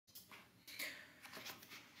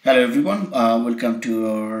Hello everyone, welcome to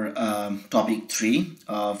our topic 3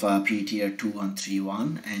 of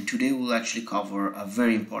PETR2131, and today we'll actually cover a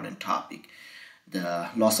very important topic, the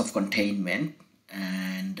loss of containment.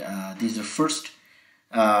 And this is the first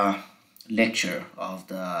lecture of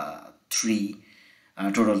the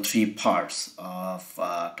total three parts of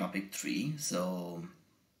topic 3. So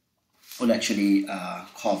we'll actually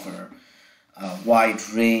cover a wide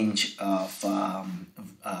range of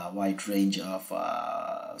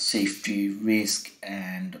safety risk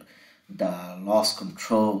and the loss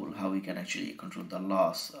control, how we can actually control the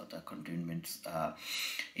loss of the containment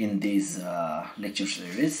in this lecture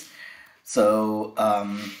series. So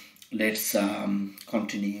let's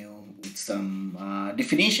continue with some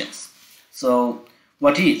definitions. So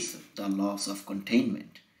what is the loss of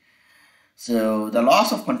containment? So the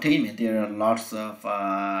loss of containment, there are lots of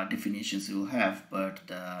definitions you will have, but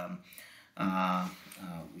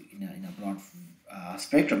in a broad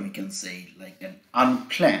spectrum, we can say like an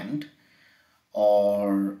unplanned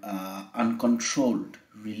or uncontrolled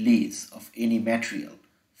release of any material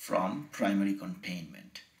from primary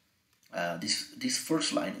containment. This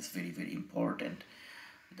first line is very important.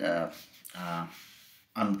 The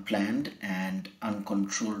unplanned and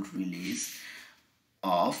uncontrolled release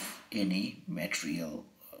of any material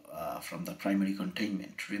from the primary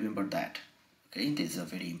containment. Remember that. Okay, this is a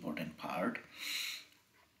very important part.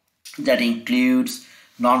 That includes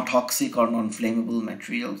non-toxic or non-flammable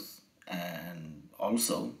materials, and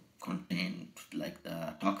also contain like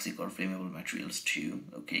the toxic or flammable materials too.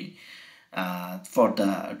 Okay, for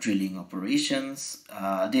the drilling operations,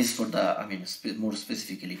 this for the more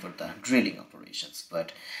specifically for the drilling operations,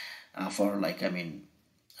 but for like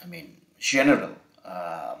general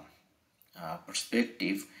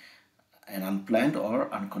perspective, an unplanned or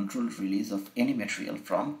uncontrolled release of any material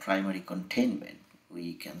from primary containment,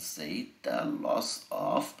 we can say the loss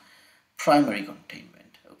of primary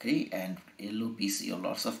containment. Okay, and LOPC, or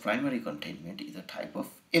loss of primary containment, is a type of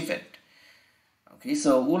event. Okay,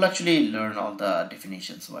 so we'll actually learn all the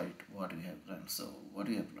definitions. What we have learned. So what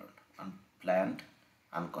we have learned: unplanned,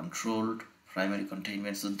 uncontrolled, primary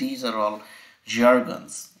containment. So these are all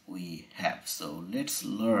jargons we have. So let's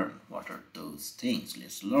learn what are those things.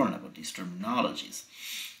 Let's learn about these terminologies.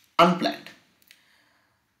 Unplanned.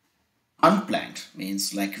 Unplanned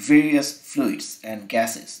means like various fluids and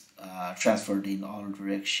gases transferred in all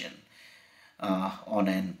direction on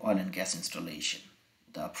an oil and gas installation.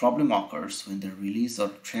 The problem occurs when the release or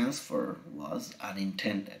transfer was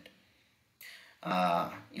unintended.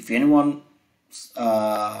 If anyone's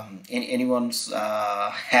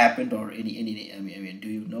happened, or any do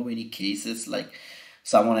you know any cases like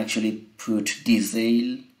someone actually put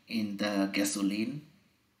diesel in the gasoline?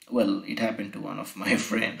 Well, it happened to one of my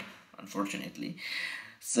friend, unfortunately.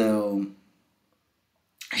 So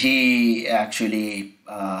he actually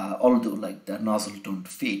although like the nozzle don't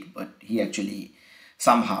fit, but he actually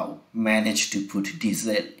somehow managed to put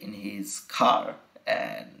diesel in his car,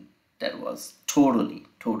 and that was totally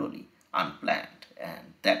unplanned,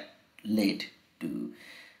 and that led to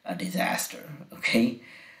a disaster. Okay,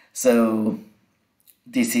 so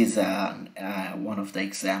this is one of the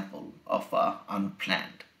example of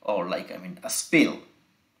unplanned, or a spill,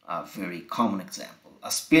 a very common example. A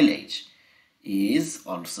spillage is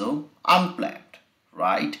also unplanned,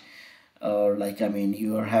 right? Or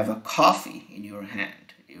you have a coffee in your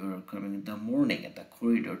hand, you're coming in the morning at the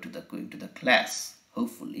corridor going to the class,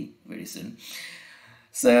 hopefully very soon.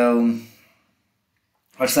 So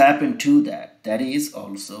what's happened to that is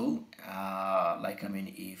also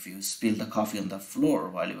if you spill the coffee on the floor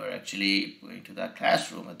while you are actually going to the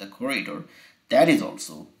classroom at the corridor, that is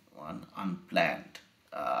also one unplanned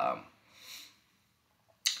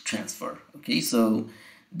transfer. Okay, so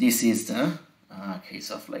this is the case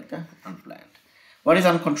of like the unplanned. What is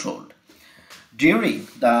uncontrolled? During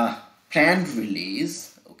the planned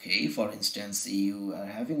release, okay, for instance, you are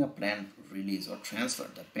having a planned release or transfer,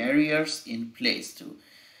 the barriers in place to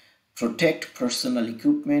protect personal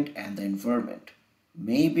equipment and the environment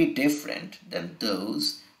may be different than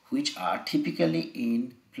those which are typically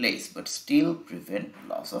in place but still prevent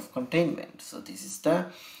loss of containment. So this is the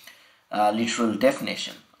literal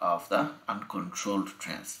definition of the uncontrolled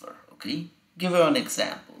transfer. Okay, give you an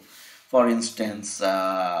example. For instance,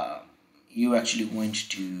 you actually went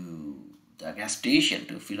to the gas station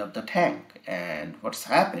to fill up the tank, and what's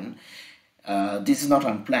happened, this is not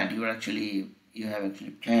unplanned. You have actually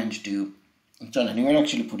planned to install, and you are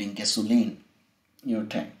actually putting gasoline in your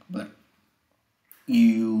tank, but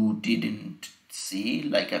you didn't see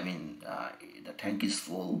the tank is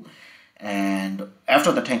full, and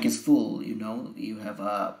after the tank is full, you have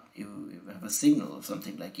a signal or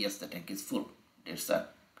something like, yes, the tank is full. There's a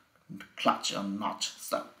clutch or notch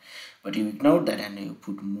stuff, but you ignore that and you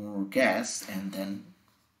put more gas, and then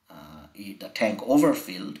the tank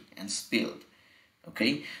overfilled and spilled.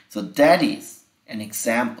 Okay, so that is an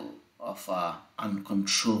example of a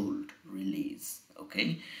uncontrolled release.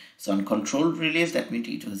 Okay, so uncontrolled release, that means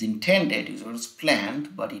it was intended, it was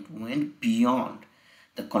planned, but it went beyond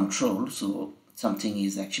the control, so something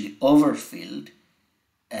is actually overfilled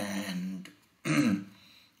and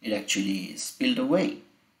it actually spilled away.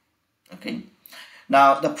 Okay,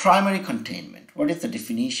 now the primary containment. What is the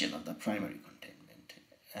definition of the primary containment?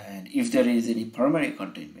 And if there is any primary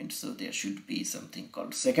containment, so there should be something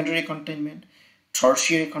called secondary containment,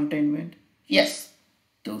 tertiary containment. Yes,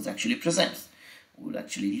 those actually presents. We'll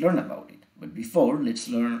actually learn about it. But before, let's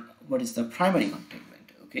learn what is the primary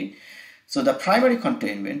containment. Okay, so the primary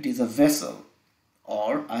containment is a vessel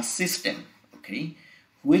or a system, okay,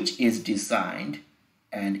 which is designed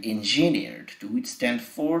and engineered to withstand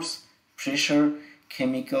force, pressure,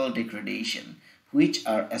 chemical degradation, which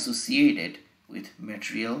are associated with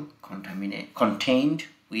material contained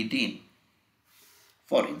within.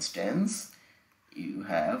 For instance, you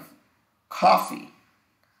have coffee,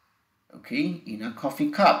 okay, in a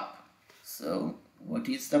coffee cup. So what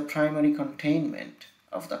is the primary containment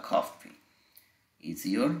of the coffee? Is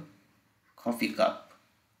your coffee cup,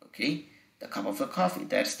 okay, the cup of the coffee.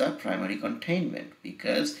 That's the primary containment,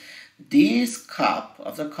 because this cup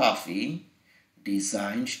of the coffee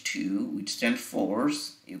designed to withstand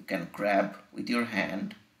force. You can grab with your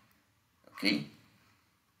hand, okay,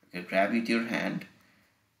 you can grab with your hand,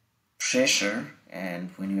 pressure, and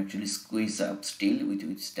when you actually squeeze up, still with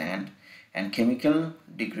withstand, and chemical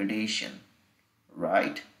degradation,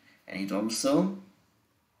 right? And it also,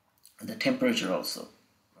 the temperature also,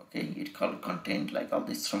 okay, it contained like all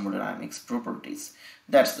these thermodynamics properties.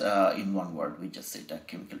 That's in one word, we just said that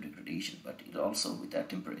chemical degradation, but it also with the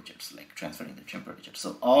temperatures, like transferring the temperature.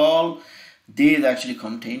 So all these actually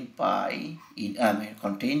contained the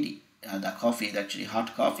coffee is actually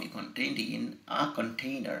hot coffee contained in a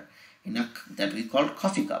container that we call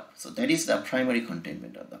coffee cup. So that is the primary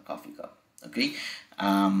containment of the coffee cup. Okay,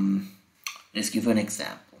 let's give an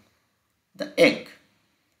example. The egg.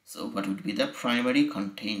 So what would be the primary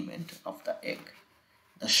containment of the egg?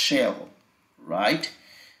 The shell, right?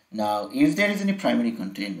 Now, if there is any primary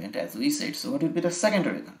containment, as we said, so what would be the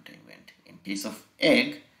secondary containment? In case of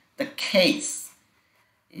egg, the case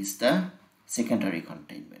is the secondary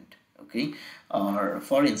containment, okay? Or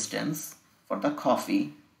for instance, for the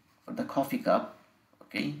coffee cup,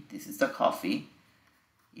 okay, this is the coffee,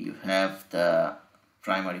 you have the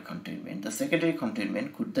primary containment. The secondary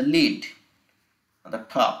containment could the lid on the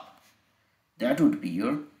top. That would be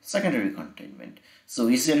your secondary containment. So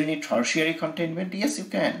is there any tertiary containment? Yes, you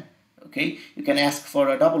can. Okay, you can ask for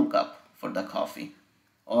a double cup for the coffee,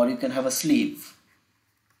 or you can have a sleeve.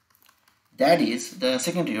 That is the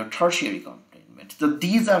secondary or tertiary containment. So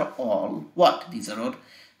these are all what? These are all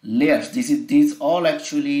layers. These all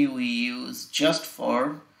actually we use just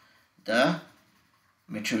for the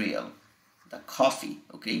material, the coffee.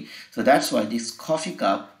 Okay, so that's why this coffee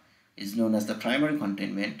cup is known as the primary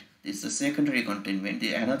containment. This is the secondary containment.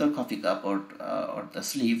 Another coffee cup or the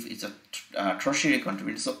sleeve is a tertiary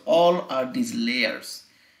containment. So all are these layers.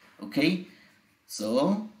 Okay,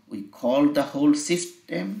 so we call the whole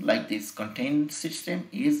system, like this contained system,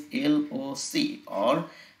 is LOC, or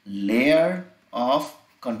layer of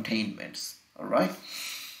containments. All right.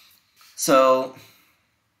 So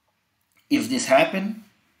if this happen,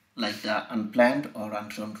 like the unplanned or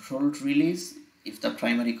uncontrolled release, if the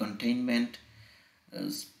primary containment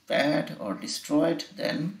is bad or destroyed,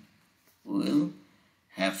 then we will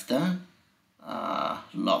have the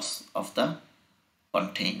loss of the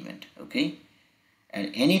containment. Okay, at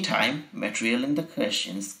any time material in the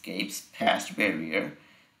question escapes past barrier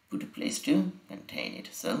put a place to contain it.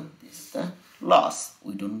 So this is the loss.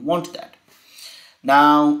 We don't want that.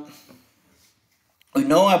 Now we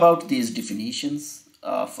know about these definitions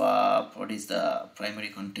of what is the primary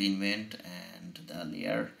containment and the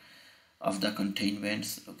layer of the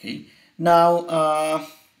containments. Okay, now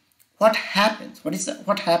what happens?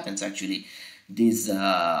 What happens actually? This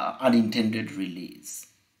unintended release.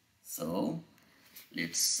 So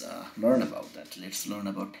let's learn about that. Let's learn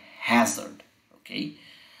about hazard. Okay,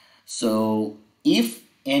 so if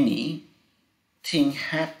anything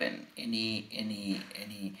happen, any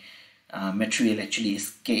material actually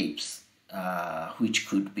escapes, which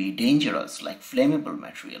could be dangerous, like flammable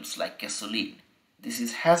materials like gasoline, this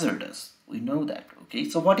is hazardous. We know that. Okay,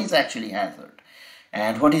 so what is actually hazard?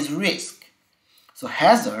 And what is risk? So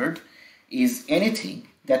hazard is anything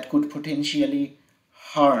that could potentially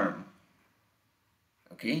harm,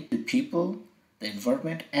 okay, the people, the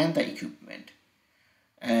environment, and the equipment.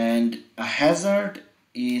 And a hazard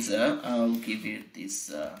is I'll give you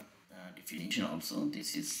this definition also.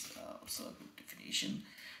 This is also a good definition.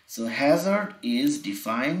 So hazard is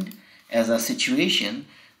defined as a situation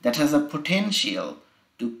that has a potential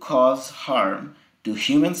to cause harm to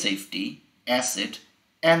human safety, asset,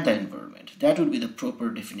 and the environment. That would be the proper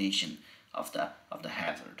definition of the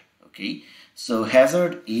hazard. Okay, so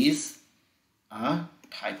hazard is a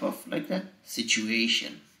type of like a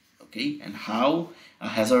situation. Okay, and how a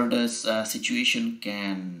hazardous situation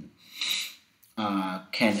can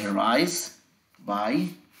arise by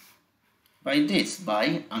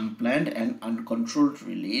unplanned and uncontrolled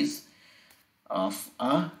release of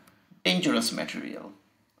a dangerous material.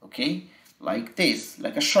 Okay, like this,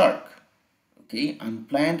 like a shark. Okay,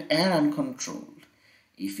 unplanned and uncontrolled.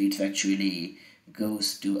 If it actually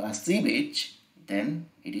goes to a sea beach, then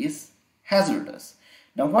it is hazardous.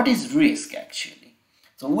 Now, what is risk actually?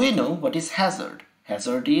 So we know what is hazard.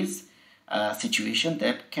 Hazard is a situation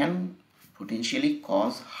that can potentially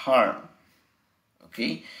cause harm.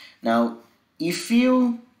 Okay, now if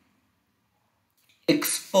you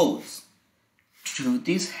expose to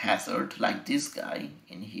this hazard like this guy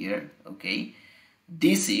in here, okay,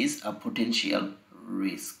 this is a potential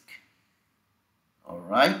risk. All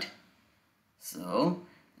right, so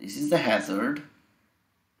this is the hazard,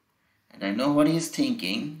 and I know what he's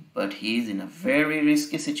thinking, but he's in a very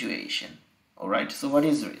risky situation. All right, so what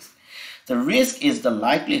is risk? The risk is the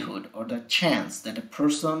likelihood or the chance that a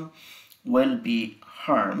person will be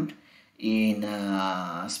harmed in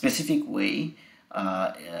a specific way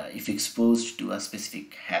if exposed to a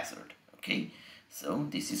specific hazard. Okay, so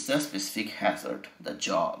this is the specific hazard, the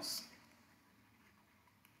JAWS.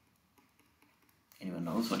 Anyone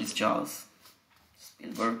knows what is JAWS?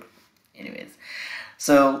 Spielberg. Anyways,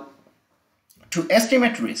 so to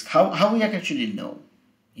estimate risk, how we actually know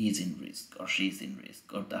he is in risk or she is in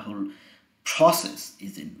risk or the whole process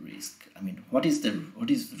is in risk. I mean, what is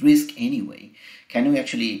risk anyway? Can we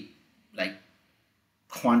actually like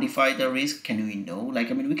quantify the risk? Can we know?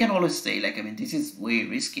 Like, I mean, we can always say like, I mean, this is way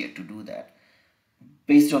riskier to do that.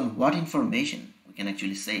 Based on what information we can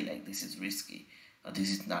actually say like this is risky or this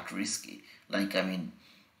is not risky. Like, I mean,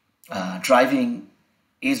 driving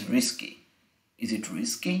is risky. Is it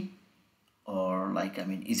risky? Or like, I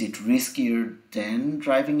mean, is it riskier than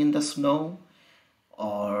driving in the snow?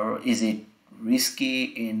 Or is it risky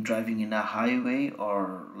in driving in a highway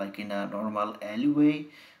or like in a normal alleyway?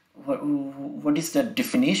 What is the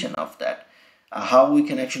definition of that? How we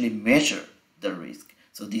can actually measure the risk?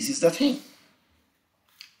 So this is the thing.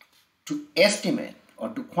 To estimate or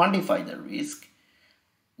to quantify the risk,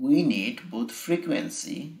 we need both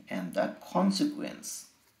frequency and the consequence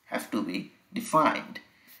have to be defined.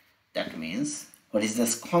 That means what is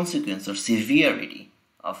the consequence or severity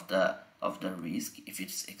of the risk if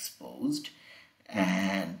it's exposed,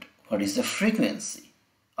 and what is the frequency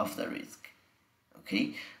of the risk.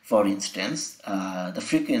 Okay, for instance, the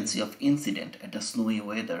frequency of incident at the snowy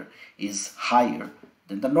weather is higher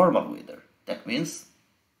than the normal weather. That means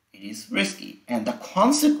it is risky, and the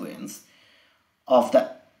consequence of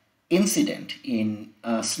the incident in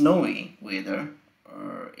snowy weather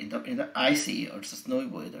or in the icy or snowy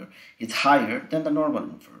weather is higher than the normal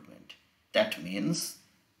environment. That means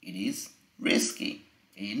it is risky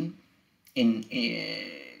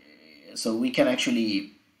so we can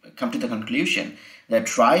actually come to the conclusion that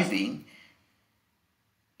driving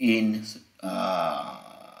in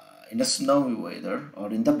the snowy weather or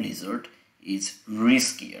in the blizzard is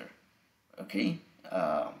riskier, okay,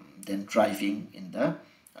 than driving in the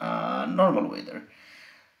normal weather.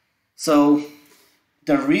 So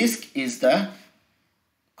the risk is the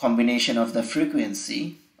combination of the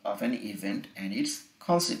frequency of an event and its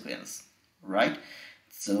consequence, right?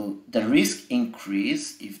 So the risk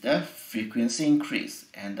increase if the frequency increase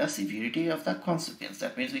and the severity of the consequence.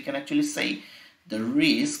 That means we can actually say the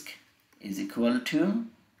risk is equal to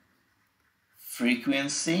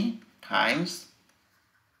frequency times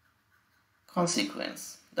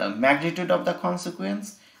consequence, the magnitude of the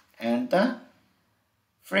consequence and the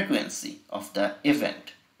frequency of the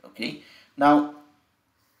event. Okay, now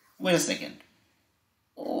wait a second.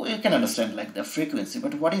 We can understand like the frequency,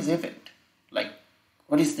 but what is event? Like,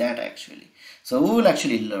 what is that actually? So we will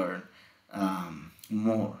actually learn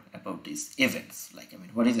more about these events. Like, I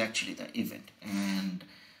mean, what is actually the event and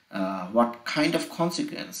what kind of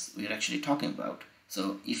consequence we are actually talking about.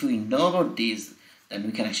 So if we know about these, then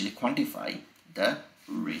we can actually quantify the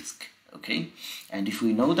risk. okay? And if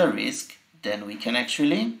we know the risk, then we can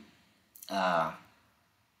actually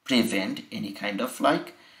prevent any kind of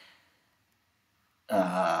like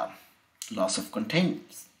loss of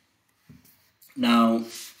containment. Now,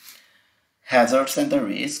 hazards and the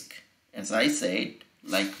risk, as I said,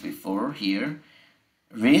 like before here,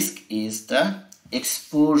 risk is the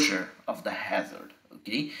exposure of the hazard,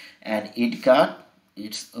 okay? And it got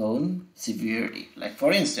its own severity. Like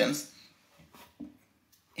for instance,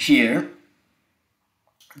 here,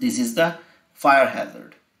 this is the fire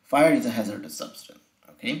hazard. Fire is a hazardous substance,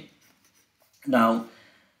 okay? Now,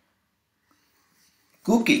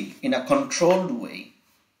 cooking in a controlled way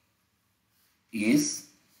is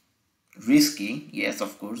risky, yes,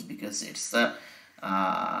 of course, because it's a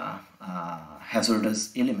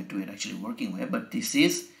hazardous element we are actually working with, but this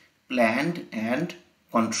is planned and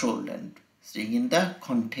controlled and staying in the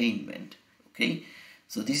containment, okay?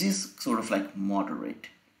 So this is sort of like moderate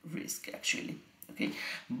risk actually, okay?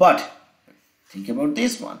 But think about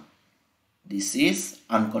this one. This is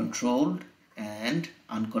uncontrolled and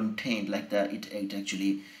uncontained, like it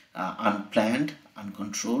actually unplanned,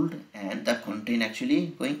 uncontrolled, and the contain actually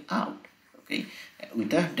going out, okay,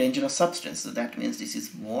 with a dangerous substance. So that means this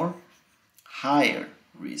is more higher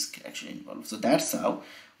risk actually involved. So that's how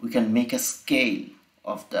we can make a scale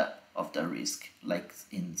of the risk, like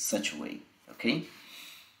in such a way, okay?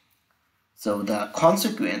 So the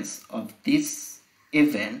consequence of this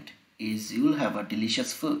event is you will have a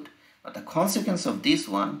delicious food, but the consequence of this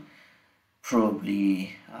one,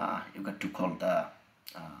 probably you got to call the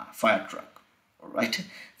fire truck, all right?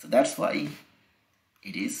 So that's why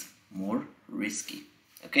it is more risky,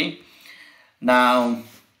 okay? Now,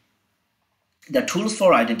 the tools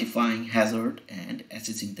for identifying hazard and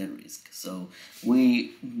assessing the risk. So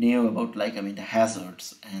we knew about the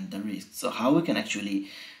hazards and the risks. So how we can actually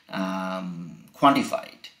quantify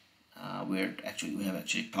it? We have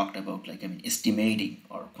actually talked about estimating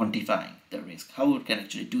or quantifying the risk. How we can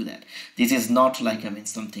actually do that? This is not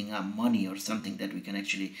something money or something that we can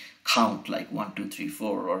actually count like 1, 2, 3,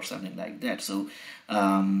 4 or something like that. So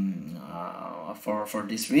for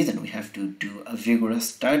this reason, we have to do a vigorous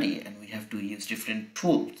study and we have to use different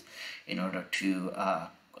tools in order to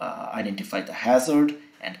identify the hazard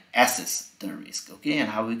and assess the risk, okay? And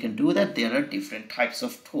how we can do that? There are different types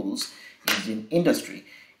of tools used in industry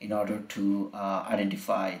in order to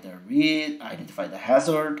identify the risk, identify the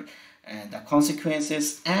hazard and the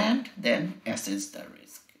consequences, and then assess the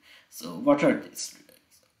risk. So what are these?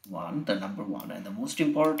 The number one and the most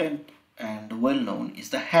important and well known is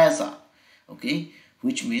the HAZAP, okay,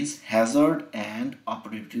 which means hazard and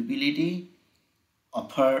operability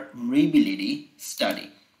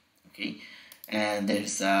study, okay. And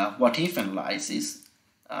there's what if analysis,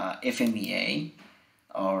 FMEA,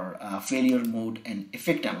 or failure mode and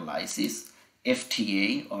effect analysis,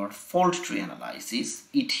 FTA, or fault tree analysis,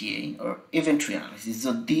 ETA, or event tree analysis.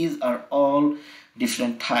 So these are all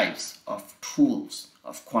different types of tools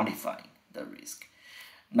of quantifying the risk.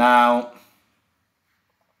 Now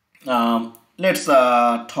let's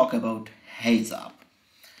talk about HAZAP.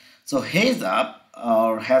 So HAZAP,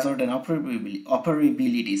 or hazard and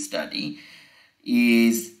operability study,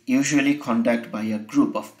 is usually conducted by a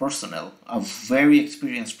group of personnel, of very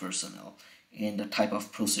experienced personnel in the type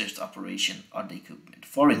of process operation or the equipment.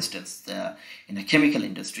 For instance, in the chemical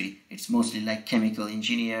industry, it's mostly like chemical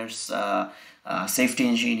engineers, safety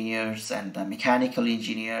engineers, and the mechanical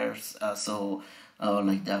engineers.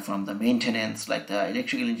 From the maintenance, like the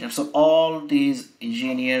electrical engineers. So all these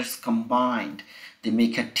engineers combined, they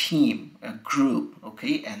make a team, a group,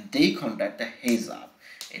 okay, and they conduct the HAZAP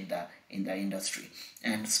in the industry.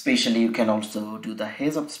 And especially you can also do the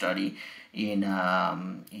HAZAP study in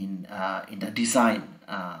the design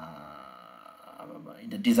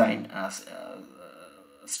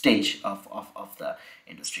stage of the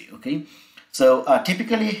industry, okay. So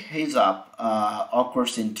typically HAZAP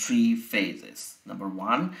occurs in 3 phases. Number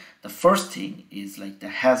 1, the first thing is like the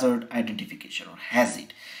hazard identification, or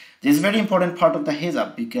HAZID. This is a very important part of the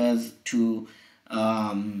HAZAP, because to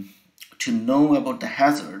know about the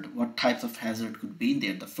hazard, what types of hazard could be in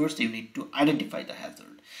there, the first you need to identify the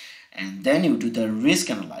hazard, and then you do the risk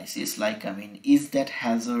analysis, is that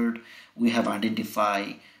hazard we have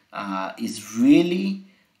identified is really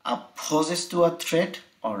poses to a threat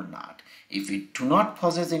or not. If it do not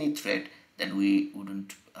poses any threat, then we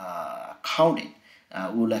wouldn't count it.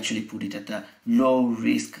 We'll actually put it at the low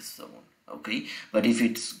risk zone, okay. But if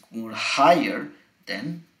it's more higher,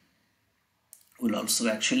 then we'll also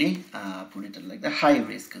actually put it at like the high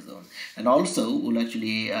risk zone. And also we'll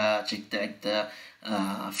actually check the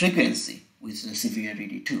frequency with the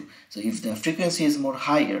severity too. So if the frequency is more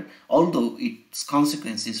higher, although its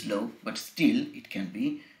consequence is low, but still it can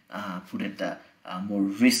be put at the more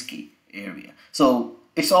risky area. So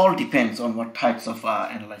it all depends on what types of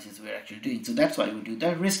analysis we're actually doing. So that's why we do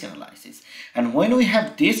the risk analysis. And when we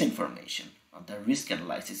have this information, on the risk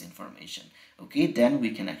analysis information, okay, then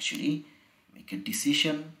we can actually make a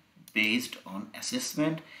decision based on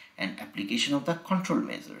assessment and application of the control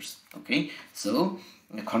measures. Okay, so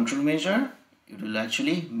the control measure, it will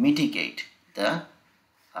actually mitigate the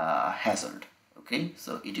hazard. Okay,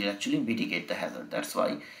 so it will actually mitigate the hazard. That's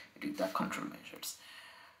why we do the control measures.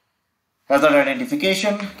 Hazard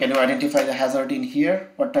identification. Can you identify the hazard in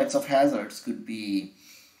here? What types of hazards could be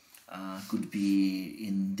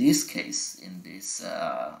in this case, in this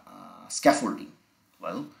scaffolding?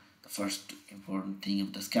 Well, the first important thing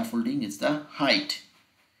of the scaffolding is the height.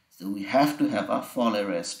 So we have to have a fall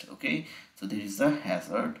arrest. Okay, so there is the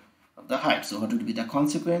hazard of the height. So what would be the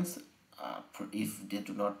consequence? If they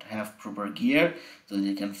do not have proper gear, so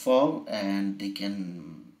they can fall and they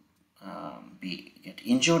can get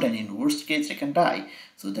injured, and in worst case they can die.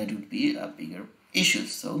 So that would be a bigger issue.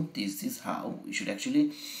 So this is how we should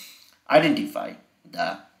actually identify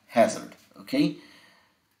the hazard. Okay,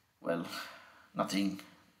 well, nothing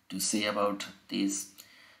to say about these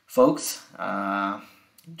folks.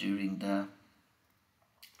 During the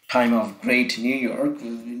time of Great New York,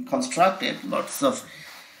 we've been constructed. Lots of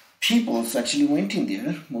people actually went in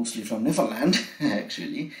there, mostly from Newfoundland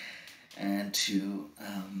actually, and to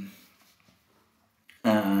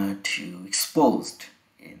exposed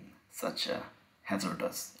in such a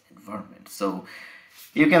hazardous environment. So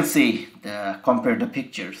you can see compare the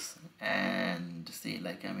pictures and see,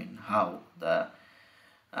 like, I mean, how the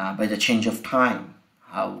by the change of time,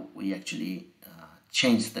 how we actually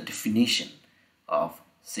changed the definition of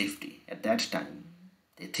safety. At that time,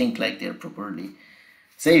 they think like they're properly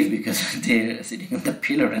safe because they're sitting on the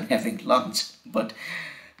pillar and having lunch. But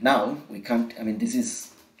now we can't. I mean, this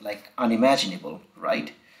is like unimaginable,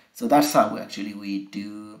 right? So that's how we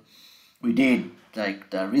did like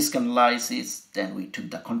the risk analysis, then we took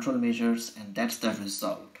the control measures, and that's the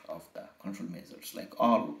result of the control measures. Like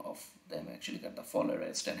all of them actually got the fall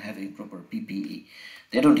arrest and having proper PPE.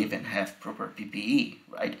 They don't even have proper PPE,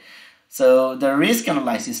 right? So the risk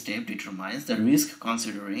analysis step determines the risk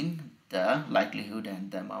considering the likelihood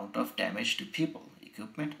and the amount of damage to people,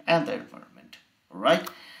 equipment, and the environment. All right.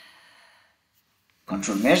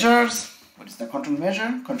 Control measures. What is the control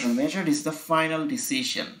measure? Control measure is the final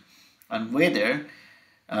decision on whether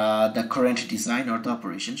the current design or the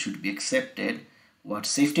operation should be accepted, what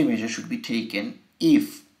safety measure should be taken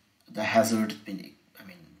if the hazard has been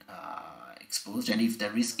exposed, and if the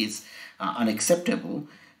risk is unacceptable,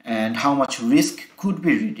 and how much risk could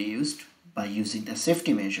be reduced by using the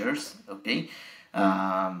safety measures. Okay,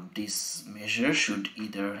 this measure should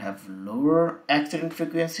either have lower accident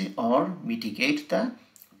frequency or mitigate the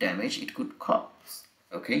damage it could cause.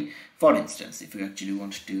 Okay, for instance, if you actually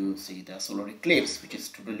want to see the solar eclipse, which is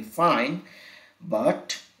totally fine,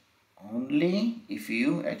 but only if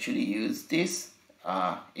you actually use this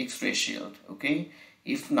X-ray shield. Okay,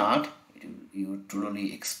 if not, you're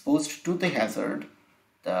totally exposed to the hazard,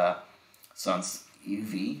 the sun's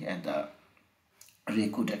UV, and the ray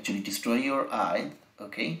could actually destroy your eye.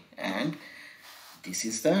 Okay, and this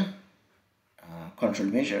is the control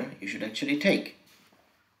measure you should actually take.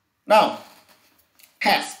 Now,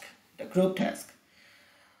 task, the group task.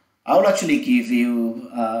 I will actually give you,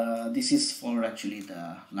 this is for actually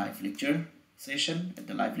the live lecture session. At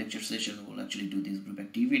the live lecture session, we'll actually do this group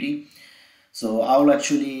activity. So I will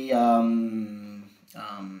actually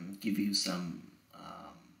give you some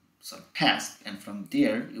tasks, and from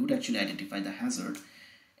there you would actually identify the hazard,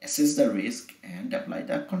 assess the risk, and apply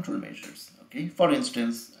the control measures. Okay, for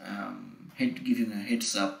instance, giving a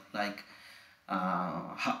heads up, like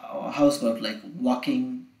how's about like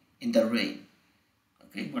walking in the rain?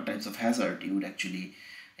 Okay, what types of hazard you would actually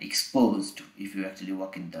expose to if you actually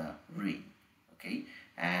walk in the rain? Okay,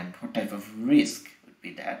 and what type of risk would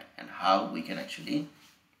be that, and how we can actually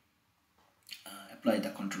apply the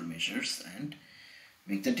control measures and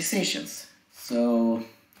make the decisions. So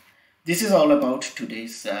this is all about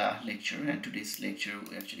today's lecture, and today's lecture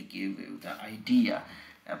we actually give you the idea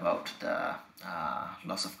about the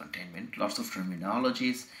loss of containment, lots of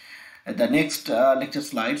terminologies. At the next lecture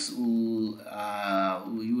slides, we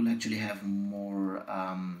will actually have more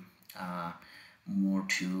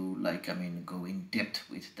to go in depth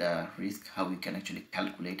with the risk, how we can actually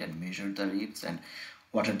calculate and measure the risks, and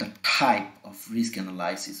what are the type of risk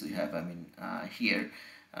analysis we have. Here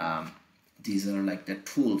these are like the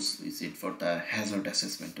tools is it for the hazard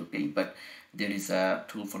assessment, okay, but there is a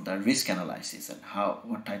tool for the risk analysis and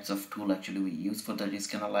what types of tool actually we use for the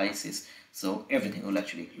risk analysis. So everything we'll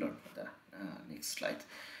actually learn for the next slide.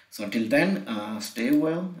 So until then, stay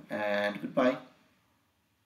well and goodbye.